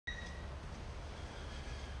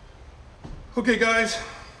Okay guys,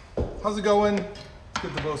 how's it going?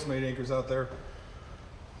 Get the Postmate anchors out there.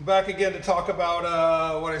 I'm back again to talk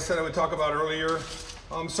about what I said I would talk about earlier.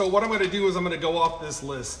 So what I'm going to do is I'm going to go off this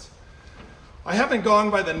list. I haven't gone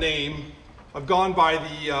by the name. I've gone by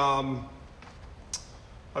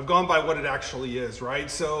what it actually is,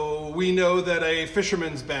 right? So we know that a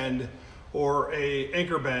fisherman's bend or a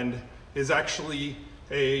anchor bend is actually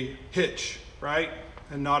a hitch, right?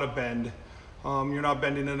 And not a bend. You're not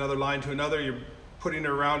bending another line to another. You're putting it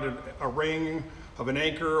around a ring of an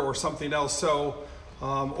anchor or something else. So,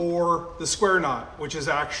 or the square knot, which is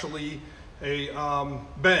actually a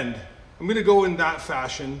bend. I'm going to go in that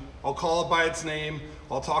fashion. I'll call it by its name.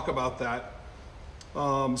 I'll talk about that.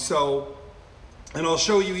 And I'll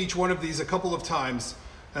show you each one of these a couple of times,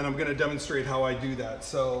 and I'm going to demonstrate how I do that.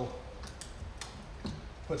 So,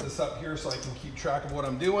 put this up here so I can keep track of what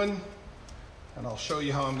I'm doing, and I'll show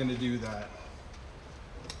you how I'm going to do that.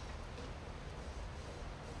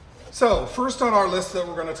 So first on our list that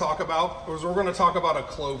we're going to talk about is we're going to talk about a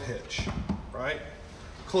clove hitch, right?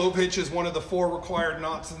 Clove hitch is one of the 4 required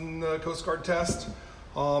knots in the Coast Guard test,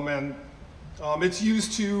 it's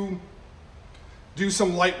used to do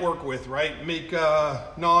some light work with, right? Make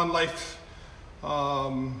non-life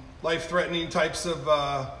life-threatening types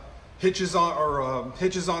of hitches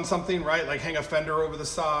on something, right? Like hang a fender over the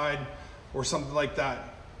side or something like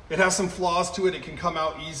that. It has some flaws to it. It can come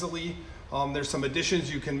out easily. There's some additions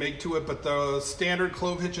you can make to it, but the standard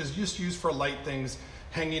clove hitch is just used for light things,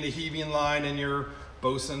 hanging a heaving line in your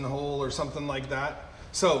bosun hole or something like that.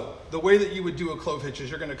 So the way that you would do a clove hitch is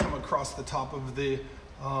you're going to come across the top of the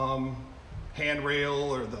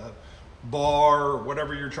handrail or the bar or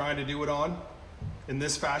whatever you're trying to do it on in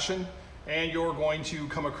this fashion, and you're going to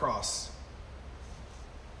come across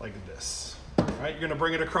like this, right? You're going to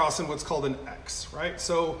bring it across in what's called an X, right?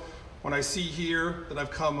 So when I see here that I've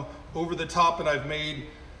come over the top and I've made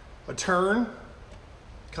a turn,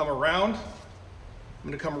 come around, I'm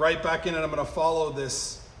going to come right back in and I'm going to follow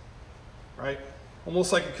this, right?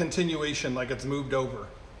 Almost like a continuation, like it's moved over.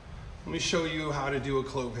 Let me show you how to do a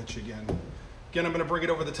clove hitch again. Again, I'm going to bring it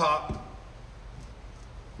over the top.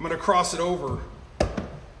 I'm going to cross it over,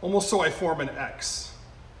 almost so I form an X,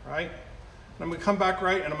 right? And I'm going to come back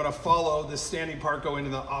right and I'm going to follow this standing part going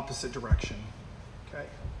in the opposite direction, okay?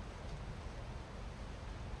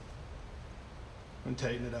 And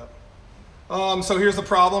tighten it up. So here's the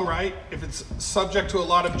problem, right? If it's subject to a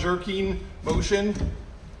lot of jerking motion,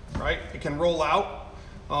 right, it can roll out.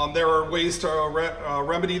 There are ways to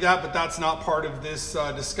remedy that, but that's not part of this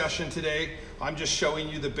discussion today. I'm just showing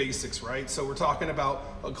you the basics, right? So we're talking about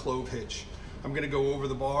a clove hitch. I'm going to go over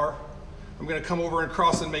the bar. I'm going to come over and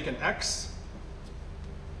cross and make an X.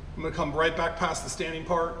 I'm going to come right back past the standing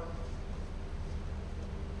part.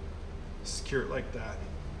 Secure it like that.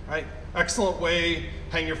 Right? Excellent way,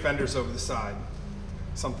 hang your fenders over the side.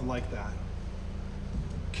 Something like that.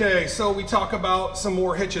 Okay, so we talk about some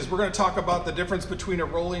more hitches. We're going to talk about the difference between a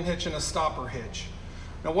rolling hitch and a stopper hitch.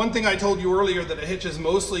 Now, one thing I told you earlier that a hitches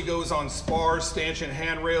mostly goes on spars, stanchion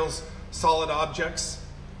handrails, solid objects.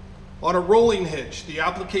 On a rolling hitch, the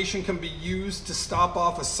application can be used to stop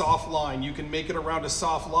off a soft line. You can make it around a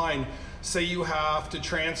soft line. Say you have to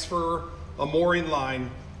transfer a mooring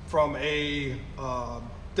line from a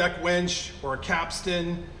deck winch or a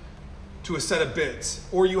capstan to a set of bits,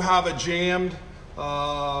 or you have a jammed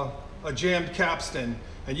capstan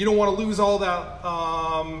and you don't want to lose all that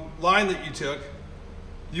line that you took.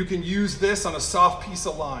 You can use this on a soft piece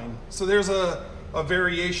of line. So there's a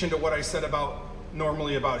variation to what I said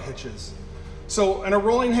normally about hitches. So in a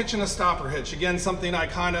rolling hitch and a stopper hitch, again, something I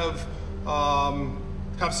kind of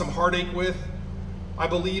have some heartache with. I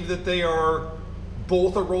believe that they are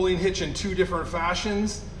both a rolling hitch in 2 different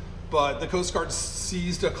fashions, but the Coast Guard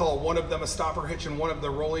sees to call one of them a stopper hitch and one of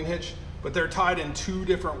them a rolling hitch, but they're tied in 2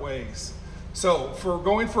 different ways. So for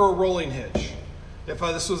going for a rolling hitch, if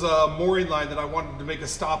this was a mooring line that I wanted to make a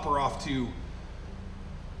stopper off to,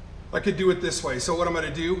 I could do it this way. So what I'm going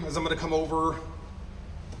to do is I'm going to come over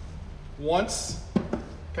once,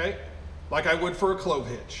 okay, like I would for a clove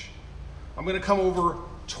hitch. I'm going to come over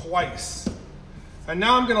twice. And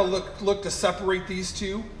now I'm going to look to separate these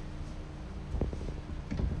 2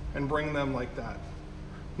 and bring them like that.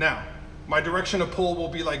 Now, my direction of pull will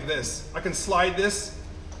be like this. I can slide this,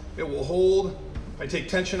 it will hold. I take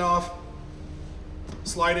tension off,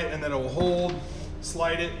 slide it, and then it will hold,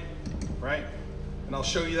 slide it, right? And I'll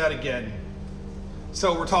show you that again.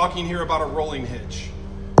 So we're talking here about a rolling hitch,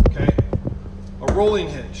 okay? A rolling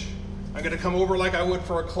hitch. I'm going to come over like I would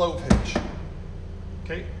for a clove hitch.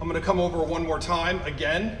 Okay, I'm going to come over one more time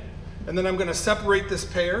again, and then I'm going to separate this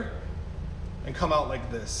pair and come out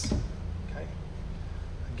like this. Okay,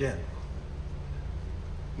 Again.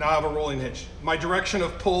 Now I have a rolling hitch. My direction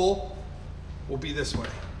of pull will be this way,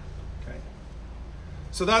 okay?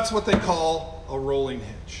 So that's what they call a rolling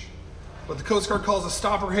hitch. What the Coast Guard calls a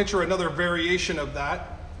stopper hitch, or another variation of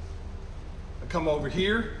that. I come over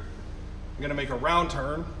here, I'm gonna make a round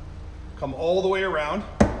turn, come all the way around,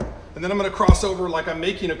 and then I'm gonna cross over like I'm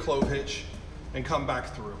making a clove hitch and come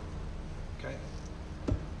back through, okay?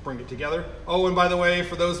 Bring it together. Oh, and by the way,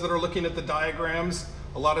 for those that are looking at the diagrams,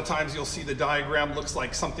 a lot of times you'll see the diagram looks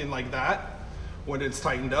like something like that when it's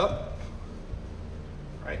tightened up,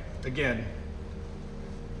 right? Again,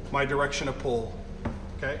 my direction of pull,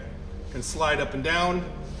 okay? Can slide up and down,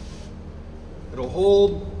 it'll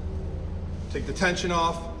hold, take the tension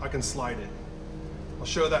off, I can slide it. I'll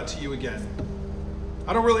show that to you again.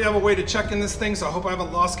 I don't really have a way to check in this thing, so I hope I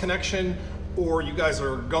haven't lost connection or you guys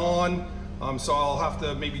are gone. So I'll have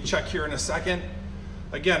to maybe check here in a second.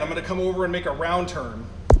 Again, I'm gonna come over and make a round turn.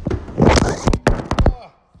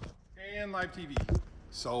 And live TV.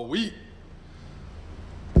 Sweet.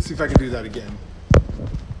 Let's see if I can do that again.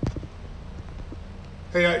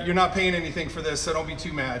 Hey, you're not paying anything for this, so don't be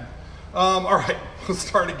too mad. All right, we'll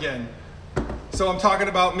start again. So I'm talking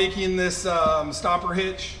about making this stopper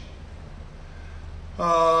hitch.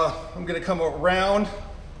 I'm gonna come around,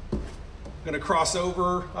 I'm gonna cross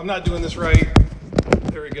over. I'm not doing this right.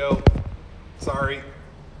 There we go. Sorry.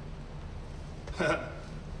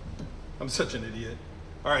 I'm such an idiot.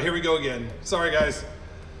 All right, here we go again. Sorry, guys.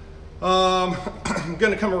 I'm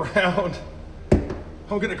gonna come around.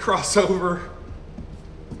 I'm gonna cross over.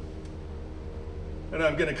 And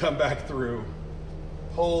I'm gonna come back through.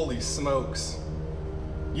 Holy smokes.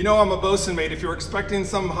 You know I'm a bosun mate. If you're expecting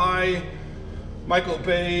some high Michael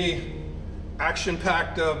Bay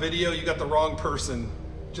action-packed video, you got the wrong person.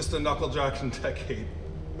 Just a knuckle Jackson decade.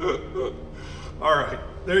 All right,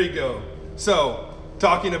 there you go. So,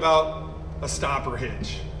 talking about a stopper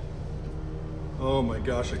hitch. Oh my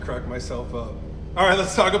gosh, I cracked myself up. All right,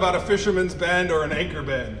 let's talk about a fisherman's bend or an anchor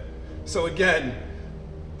bend. So again,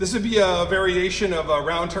 this would be a variation of a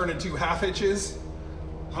round turn and two half hitches.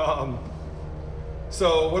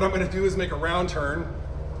 So what I'm gonna do is make a round turn,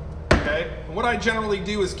 okay? And what I generally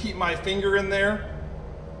do is keep my finger in there,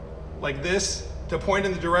 like this, to point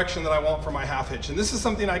in the direction that I want for my half hitch. And this is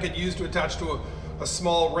something I could use to attach to a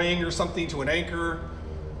small ring or something, to an anchor,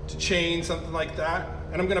 to chain, something like that.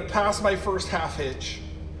 And I'm gonna pass my first half hitch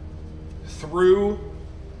through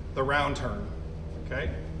the round turn, okay?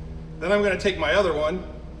 Then I'm gonna take my other one,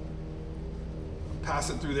 pass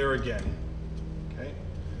it through there again, okay?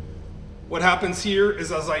 What happens here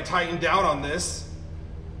is as I tighten down on this,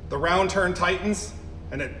 the round turn tightens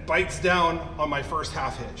and it bites down on my first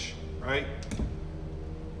half hitch, right?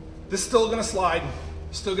 This is still gonna slide,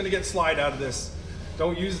 still gonna get slide out of this.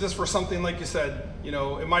 Don't use this for something like you said, you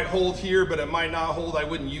know, it might hold here, but it might not hold. I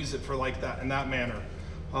wouldn't use it for like that, in that manner.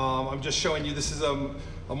 I'm just showing you this is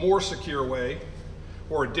a more secure way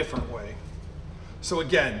or a different way. So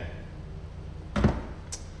again,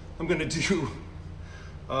 I'm gonna do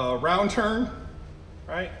a round turn,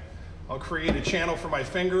 right? I'll create a channel for my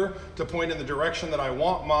finger to point in the direction that I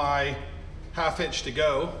want my half hitch to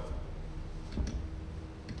go.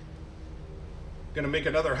 Gonna make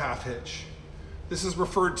another half hitch. This is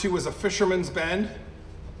referred to as a fisherman's bend.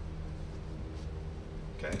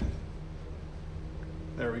 Okay,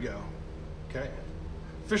 there we go, okay?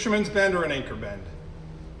 Fisherman's bend or an anchor bend.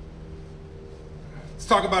 Let's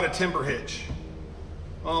talk about a timber hitch.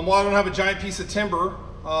 While I don't have a giant piece of timber,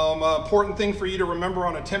 an important thing for you to remember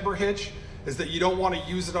on a timber hitch is that you don't want to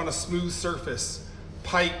use it on a smooth surface.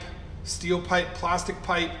 Pipe, steel pipe, plastic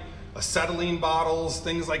pipe, acetylene bottles,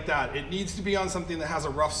 things like that. It needs to be on something that has a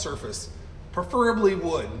rough surface, preferably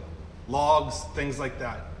wood, logs, things like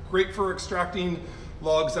that. Great for extracting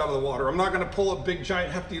logs out of the water. I'm not going to pull a big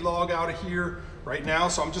giant hefty log out of here right now,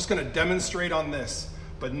 so I'm just going to demonstrate on this,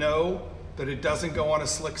 but know that it doesn't go on a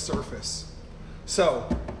slick surface. So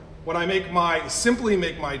when I simply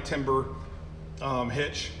make my timber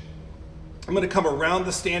hitch, I'm going to come around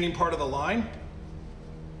the standing part of the line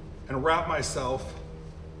and wrap myself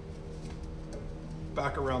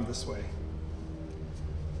back around this way.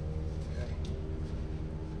 Okay.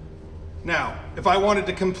 Now, if I wanted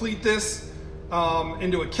to complete this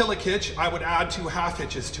into a killick hitch, I would add two half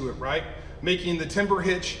hitches to it, right? Making the timber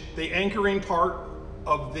hitch the anchoring part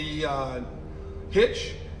of the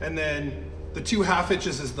hitch, and then the two half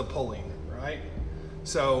hitches is the pulling, right?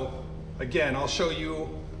 So again, I'll show you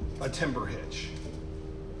a timber hitch.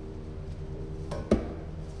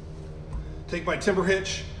 Take my timber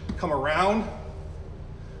hitch, come around,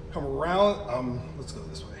 let's go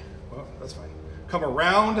this way. Well, that's fine. Come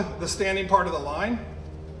around the standing part of the line,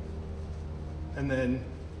 and then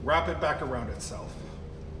wrap it back around itself.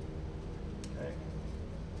 Okay.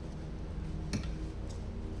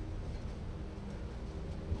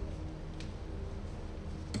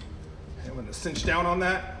 I'm going to cinch down on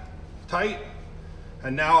that tight,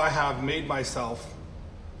 and now I have made myself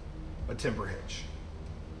a timber hitch.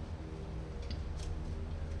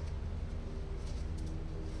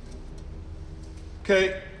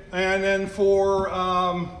 Okay, and then for,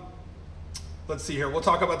 let's see here, we'll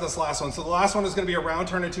talk about this last one. So the last one is going to be a round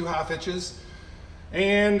turn and 2 half hitches.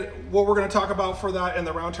 And what we're going to talk about for that in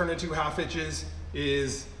the round turn and 2 half hitches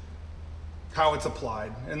is how it's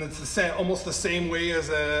applied. And it's the same, almost the same way as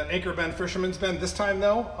an anchor bend, fisherman's bend. This time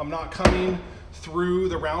though, I'm not coming through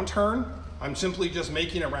the round turn. I'm simply just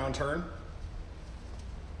making a round turn,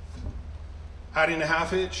 adding a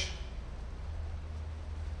half hitch,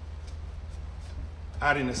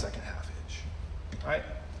 adding a second half hitch, right?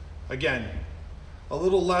 Again, a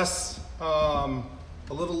little less, I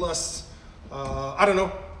don't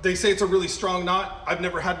know, they say it's a really strong knot. I've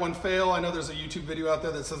never had one fail. I know there's a YouTube video out there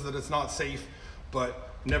that says that it's not safe, but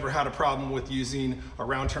never had a problem with using a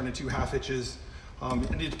round turn and 2 half hitches.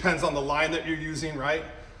 And it depends on the line that you're using, right?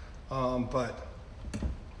 But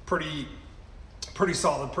pretty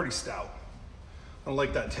solid, pretty stout. I don't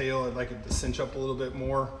like that tail. I'd like it to cinch up a little bit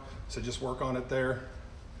more. So just work on it there.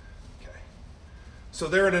 Okay. So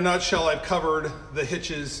there in a nutshell, I've covered the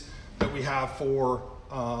hitches that we have for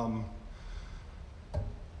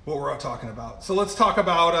what we're talking about. So let's talk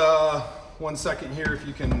about, 1 second here, if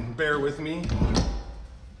you can bear with me.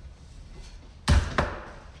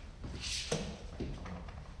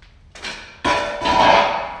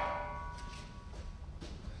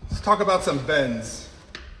 Let's talk about some bends.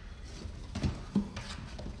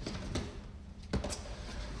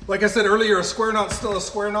 Like I said earlier, a square knot's still a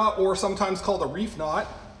square knot, or sometimes called a reef knot,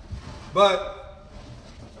 but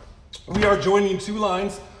we are joining 2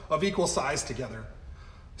 lines of equal size together.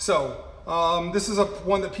 So this is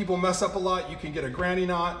one that people mess up a lot. You can get a granny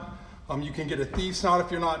knot, you can get a thief's knot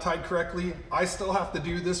if you're not tied correctly. I still have to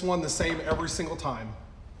do this one the same every single time.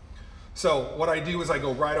 So what I do is I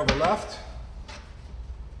go right over left,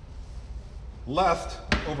 left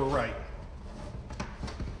over right,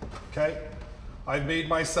 okay? I've made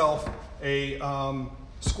myself a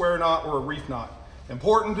square knot or a reef knot.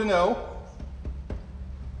 Important to know,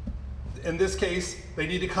 in this case, they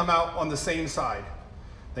need to come out on the same side.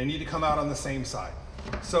 They need to come out on the same side.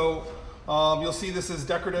 So you'll see this as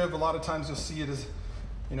decorative. A lot of times you'll see it as,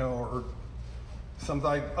 you know, or something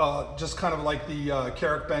like, just kind of like the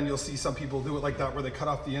carrot bend. You'll see some people do it like that where they cut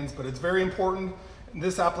off the ends, but it's very important in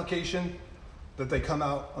this application that they come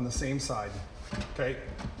out on the same side, okay?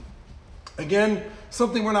 Again,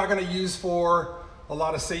 something we're not going to use for a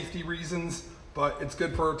lot of safety reasons, but it's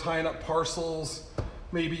good for tying up parcels.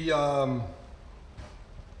 Maybe, let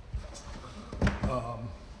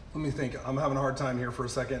me think. I'm having a hard time here for a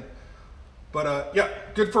second. But yeah,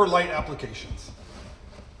 good for light applications.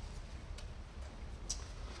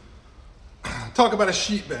 Talk about a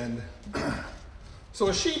sheet bend. So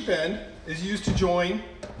a sheet bend is used to join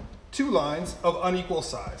 2 lines of unequal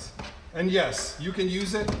size. And yes, you can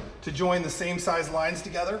use it to join the same size lines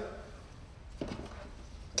together.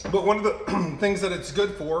 But one of the things that it's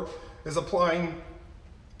good for is applying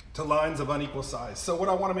to lines of unequal size. So what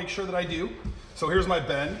I want to make sure that I do, so here's my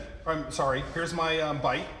bend, here's my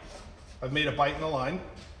bite. I've made a bite in the line.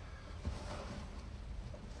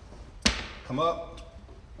 Come up,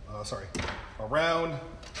 around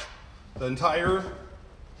the entire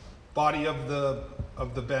body of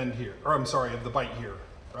the bend here, or I'm sorry, of the bite here,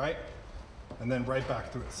 right? And then right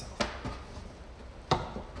back through itself.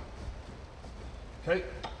 Okay.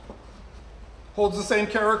 Holds the same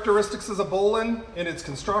characteristics as a bowline in its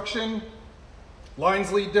construction.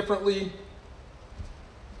 Lines lead differently.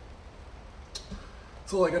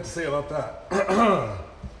 That's all I got to say about that.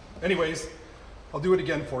 Anyways, I'll do it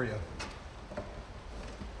again for you.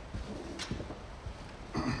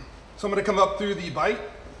 So I'm going to come up through the bite,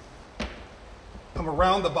 come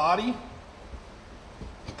around the body,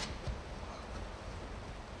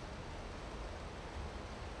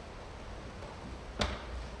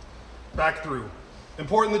 back through.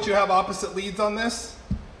 Important that you have opposite leads on this.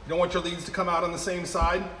 You don't want your leads to come out on the same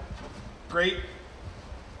side. Great.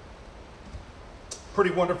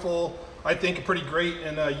 Pretty wonderful, I think a pretty great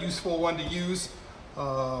and a useful one to use.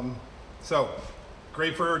 So,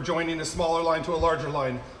 great for joining a smaller line to a larger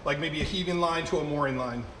line, like maybe a heaving line to a mooring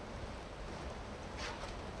line.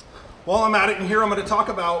 While I'm at it in here, I'm going to talk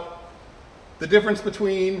about the difference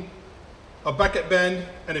between a bucket bend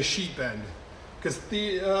and a sheet bend, because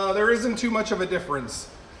there isn't too much of a difference.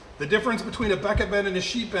 The difference between a becket bend and a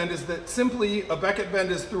sheet bend is that simply a becket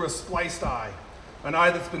bend is through a spliced eye, an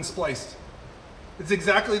eye that's been spliced. It's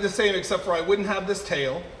exactly the same except for I wouldn't have this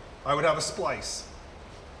tail, I would have a splice.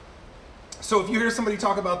 So if you hear somebody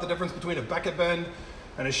talk about the difference between a becket bend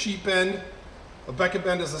and a sheet bend, a becket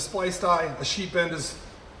bend is a spliced eye, a sheet bend is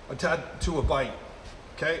attached to a bite,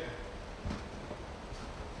 okay?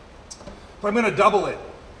 But I'm gonna double it.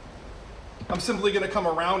 I'm simply gonna come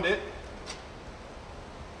around it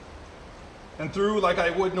and through like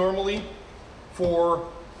I would normally for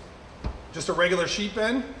just a regular sheet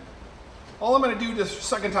bend. All I'm gonna do this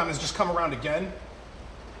second time is just come around again.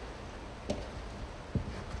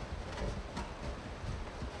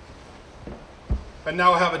 And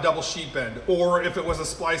now I have a double sheet bend, or if it was a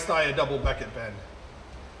spliced eye, a double becket bend.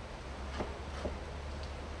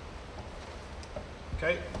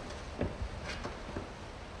 Okay.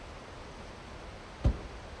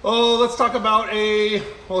 Oh, let's talk about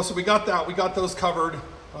so we got that. We got those covered,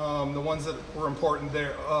 the ones that were important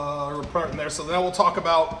there. So now we'll talk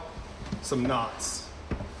about some knots.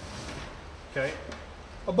 Okay.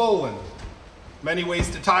 A bowline. Many ways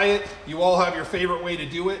to tie it. You all have your favorite way to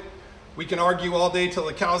do it. We can argue all day till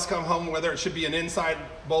the cows come home whether it should be an inside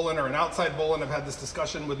bowline or an outside bowline. I've had this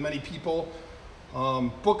discussion with many people.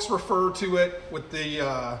 Books refer to it with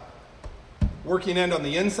the working end on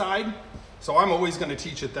the inside. So I'm always going to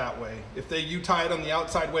teach it that way. If you tie it on the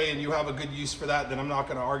outside way and you have a good use for that, then I'm not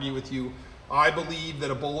going to argue with you. I believe that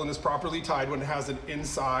a bowline is properly tied when it has an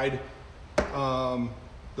inside,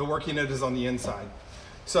 the working end is on the inside.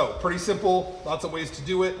 So pretty simple, lots of ways to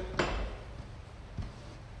do it.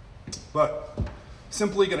 But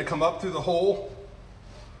simply going to come up through the hole,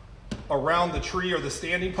 around the tree or the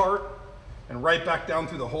standing part, and right back down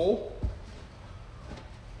through the hole.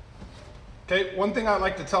 Okay, one thing I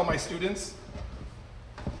like to tell my students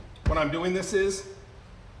when I'm doing this is,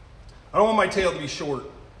 I don't want my tail to be short.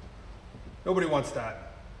 Nobody wants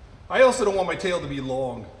that. I also don't want my tail to be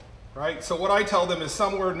long, right? So what I tell them is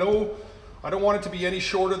somewhere, I don't want it to be any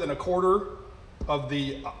shorter than 1/4 of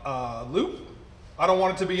the loop. I don't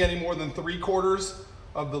want it to be any more than 3/4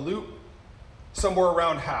 of the loop, somewhere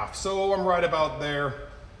around half. So I'm right about there.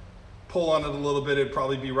 Pull on it a little bit, it'd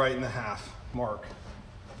probably be right in the half mark.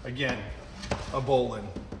 Again, a bowline,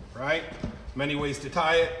 right? Many ways to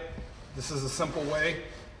tie it. This is a simple way.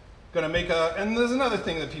 Gonna make and there's another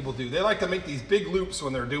thing that people do. They like to make these big loops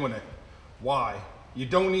when they're doing it. Why? You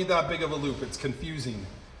don't need that big of a loop, it's confusing.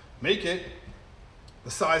 Make it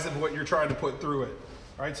the size of what you're trying to put through it.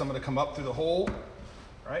 All right, so I'm gonna come up through the hole,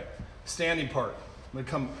 right? Standing part. I'm gonna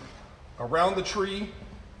come around the tree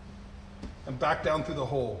and back down through the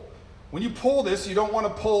hole. When you pull this, you don't wanna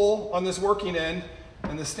pull on this working end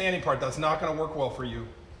and the standing part. That's not gonna work well for you.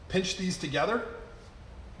 Pinch these together,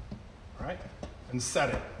 right? And set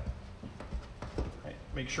it. Right?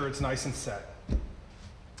 Make sure it's nice and set.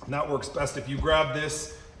 And that works best if you grab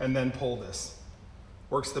this and then pull this.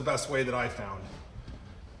 Works the best way that I found.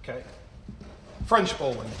 Okay. French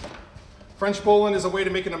bowline. French bowline is a way to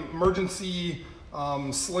make an emergency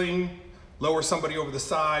sling, lower somebody over the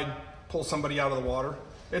side, pull somebody out of the water.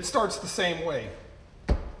 It starts the same way.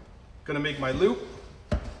 Gonna make my loop.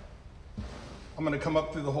 I'm gonna come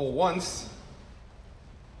up through the hole once.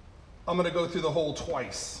 I'm gonna go through the hole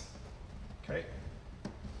twice, okay?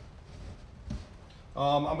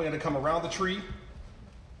 I'm gonna come around the tree,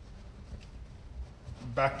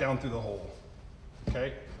 back down through the hole,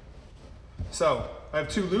 okay? So I have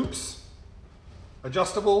 2 loops,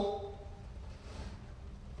 adjustable,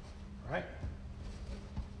 right?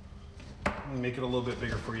 Let me make it a little bit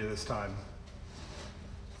bigger for you this time.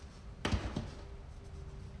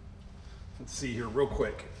 Let's see here real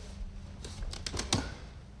quick.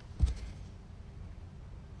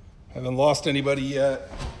 Haven't lost anybody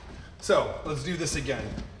yet. So let's do this again.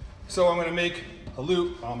 So I'm gonna make a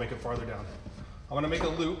loop. I'll make it farther down. I'm gonna make a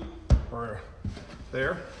loop, or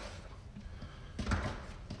there.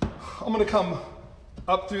 I'm gonna come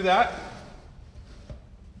up through that.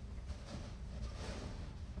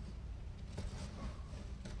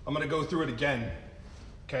 I'm gonna go through it again,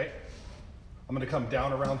 okay? I'm gonna come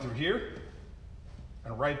down around through here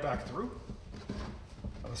and right back through.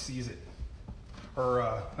 I'm gonna seize it,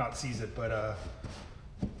 or not seize it, but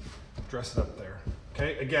dress it up there.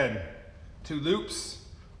 Okay, again, 2 loops.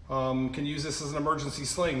 Can use this as an emergency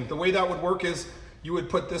sling. The way that would work is you would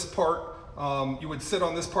put this part, you would sit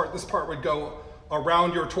on this part would go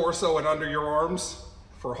around your torso and under your arms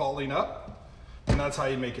for hauling up, and that's how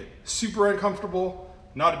you make it. Super uncomfortable,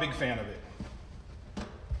 not a big fan of it.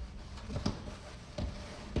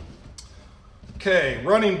 Okay,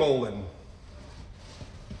 running bowline.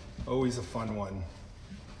 Always a fun one.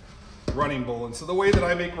 running bowline. So the way that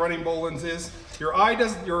I make running bowlines is your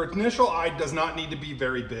initial eye does not need to be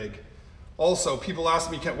very big. Also, people ask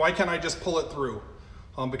me, why can't I just pull it through?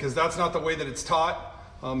 Because that's not the way that it's taught.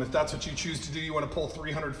 If that's what you choose to do, you want to pull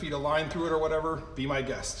 300 feet of line through it or whatever, be my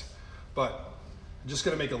guest. But I'm just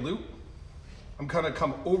going to make a loop. I'm going to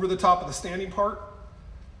come over the top of the standing part.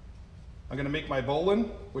 I'm going to make my bowline,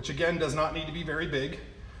 which again does not need to be very big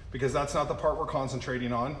because that's not the part we're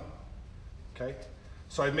concentrating on. Okay,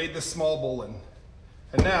 so I've made this small bowline.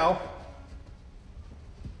 And now,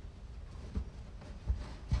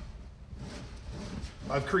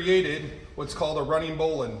 I've created what's called a running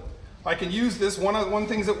bowline. I can use this, one of the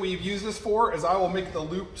things that we've used this for is I will make the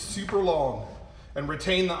loop super long and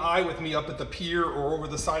retain the eye with me up at the pier or over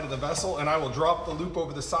the side of the vessel, and I will drop the loop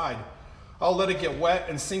over the side. I'll let it get wet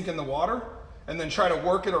and sink in the water and then try to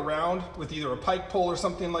work it around with either a pike pole or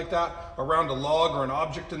something like that around a log or an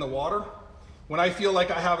object in the water. When I feel like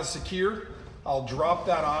I have it secure, I'll drop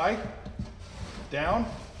that eye down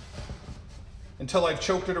until I've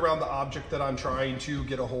choked it around the object that I'm trying to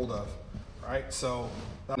get a hold of, right? So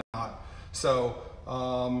that's not. So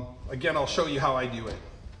again, I'll show you how I do it.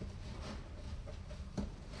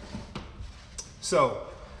 So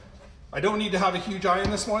I don't need to have a huge eye in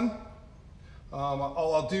this one.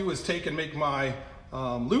 All I'll do is take and make my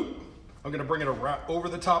loop. I'm gonna bring it around, over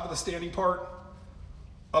the top of the standing part,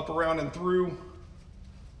 up, around, and through,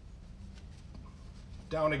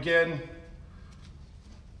 down again,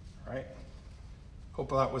 right?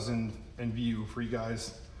 Hope that was in view for you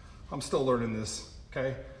guys. I'm still learning this,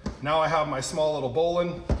 okay? Now I have my small little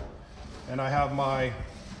bowline, and I have my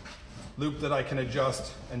loop that I can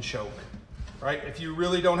adjust and choke, right? If you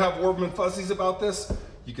really don't have warm and fuzzies about this,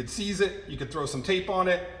 you could seize it, you could throw some tape on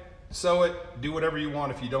it, sew it, do whatever you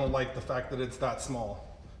want if you don't like the fact that it's that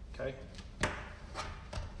small, okay?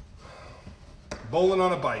 Bowline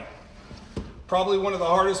on a bite. Probably one of the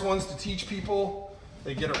hardest ones to teach people.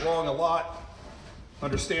 They get it wrong a lot.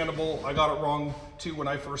 Understandable, I got it wrong too when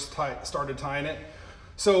I first started tying it.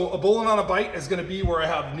 So a bowline on a bite is gonna be where I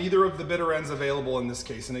have neither of the bitter ends available in this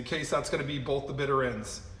case. In a case, that's gonna be both the bitter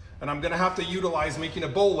ends. And I'm gonna have to utilize making a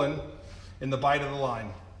bowline in the bite of the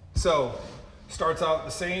line. So, starts out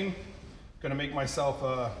the same. Gonna make myself,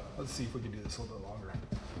 let's see if we can do this a little bit longer.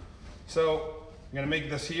 So, I'm gonna make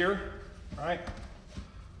this here, right?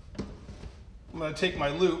 I'm gonna take my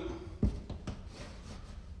loop,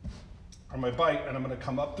 or my bite, and I'm gonna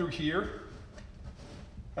come up through here,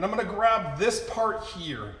 and I'm gonna grab this part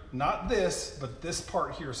here, not this, but this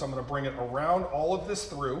part here. So I'm gonna bring it around all of this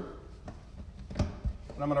through, and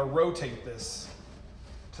I'm gonna rotate this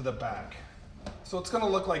to the back. So it's gonna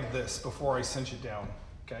look like this before I cinch it down,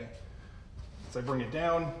 okay? So I bring it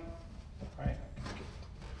down, right?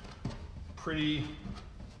 Pretty,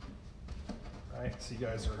 right? So you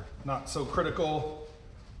guys are not so critical,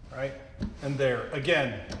 right? And there,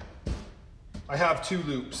 again, I have two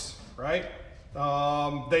loops, right?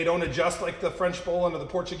 They don't adjust like the French bowline or the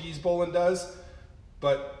Portuguese bowline does,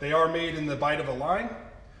 but they are made in the bite of a line.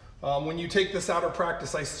 When you take this out of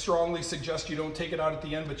practice, I strongly suggest you don't take it out at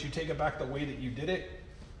the end, but you take it back the way that you did it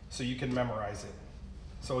so you can memorize it.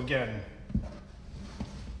 So again,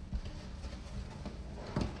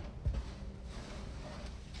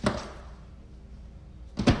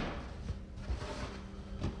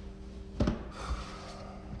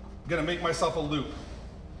 I'm gonna make myself a loop,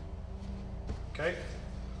 okay?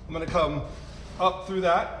 I'm gonna come up through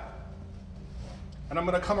that, and I'm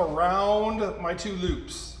gonna come around my two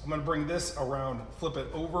loops. I'm gonna bring this around, flip it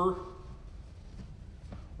over,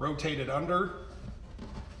 rotate it under,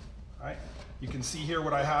 right? You can see here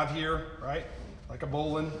what I have here, right? Like a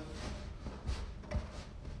bowline.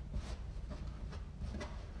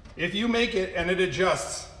 If you make it and it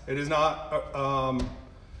adjusts, it is not a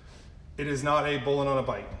bowline on a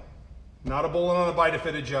bite. Not a bowline on a bite if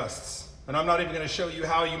it adjusts. And I'm not even gonna show you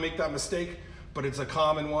how you make that mistake, but it's a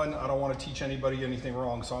common one. I don't wanna teach anybody anything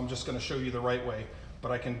wrong, so I'm just gonna show you the right way.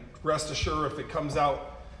 But I can rest assured if it comes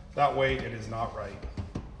out that way, it is not right.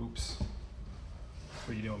 Oops.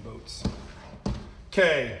 What are you doing, boats?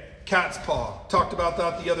 Okay, cat's paw. Talked about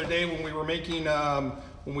that the other day when we were making,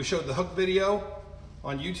 when we showed the hook video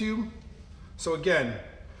on YouTube. So again,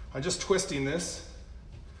 I'm just twisting this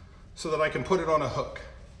so that I can put it on a hook,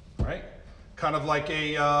 right? Kind of like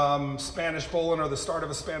a Spanish bowline or the start of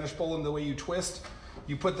a Spanish bowline, the way you twist.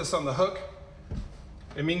 You put this on the hook.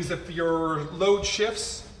 It means if your load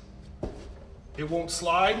shifts, it won't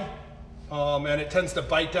slide, and it tends to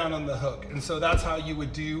bite down on the hook. And so that's how you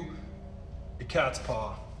would do a cat's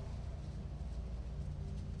paw.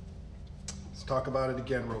 Let's talk about it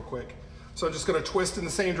again real quick. So I'm just gonna twist in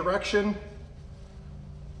the same direction,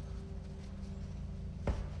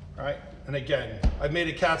 And again, I've made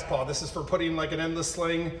a cat's paw. This is for putting like an endless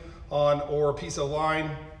sling on, or a piece of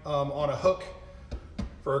line on a hook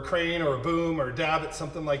for a crane or a boom or a davit,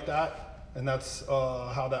 something like that. And that's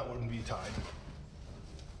how that would be tied.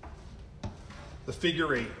 The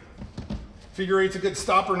figure eight. Figure eight's a good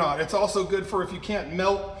stopper knot. It's also good for if you can't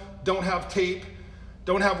melt, don't have tape,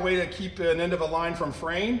 don't have a way to keep an end of a line from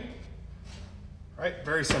fraying. Right,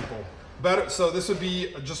 very simple. Better, so this would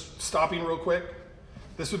be, just stopping real quick,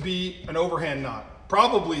 this would be an overhand knot.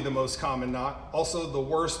 Probably the most common knot. Also the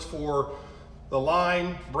worst for the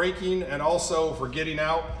line breaking and also for getting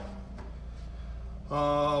out.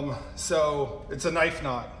 So it's a knife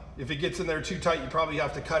knot. If it gets in there too tight, you probably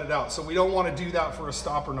have to cut it out. So we don't want to do that for a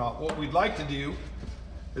stopper knot. What we'd like to do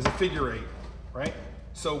is a figure eight, right?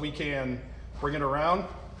 So we can bring it around,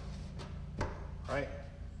 right?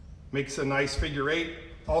 Makes a nice figure eight.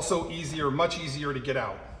 Also easier, much easier to get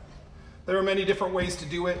out. There are many different ways to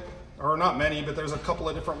do it, or not many, but there's a couple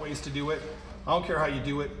of different ways to do it. I don't care how you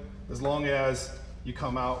do it, as long as you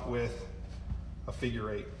come out with a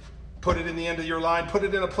figure eight. Put it in the end of your line, put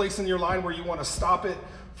it in a place in your line where you want to stop it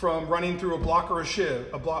from running through a block or a shiv,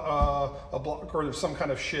 a block or some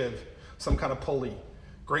kind of shiv, some kind of pulley.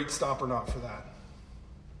 Great stopper knot for that.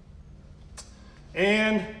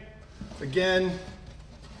 And again,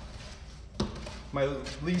 my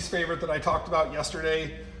least favorite that I talked about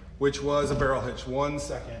yesterday, which was a barrel hitch. 1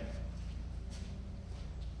 second.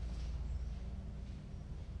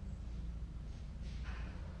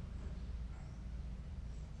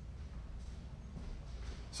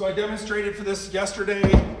 So I demonstrated for this yesterday.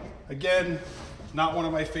 Again, not one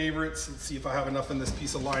of my favorites. Let's see if I have enough in this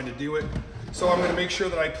piece of line to do it. So I'm going to make sure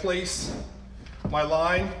that I place my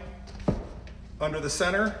line under the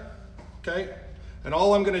center, okay? And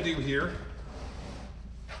all I'm going to do here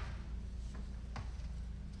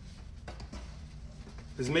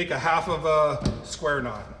is make a half of a square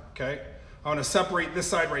knot, okay? I'm going to separate this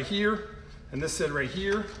side right here and this side right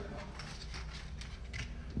here.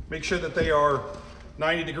 Make sure that they are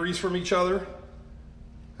 90 degrees from each other.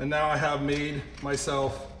 And now I have made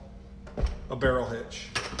myself a barrel hitch.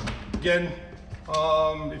 Again,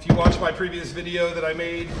 if you watch my previous video that I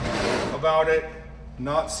made about it,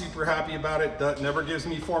 not super happy about it. That never gives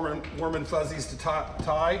me warm and fuzzies to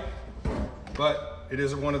tie, but it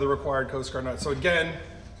is one of the required Coast Guard knots. So again,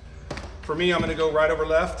 for me, I'm gonna go right over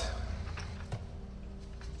left.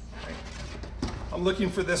 I'm looking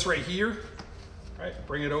for this right here. Right,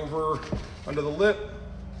 bring it over under the lip,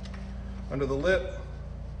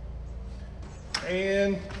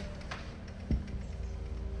 and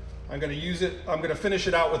I'm gonna use it, I'm gonna finish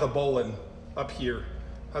it out with a bowline up here.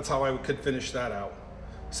 That's how I could finish that out.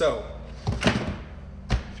 So,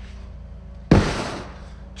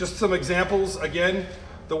 just some examples, again,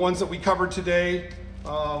 the ones that we covered today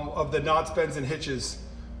of the knots, bends, and hitches.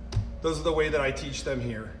 Those are the way that I teach them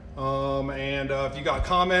here. If you got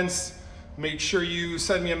comments, make sure you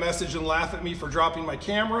send me a message and laugh at me for dropping my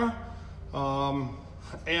camera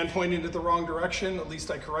and pointing it the wrong direction. At least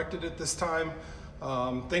I corrected it this time.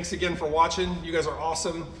 Thanks again for watching. You guys are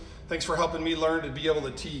awesome. Thanks for helping me learn to be able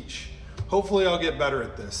to teach. Hopefully I'll get better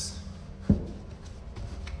at this.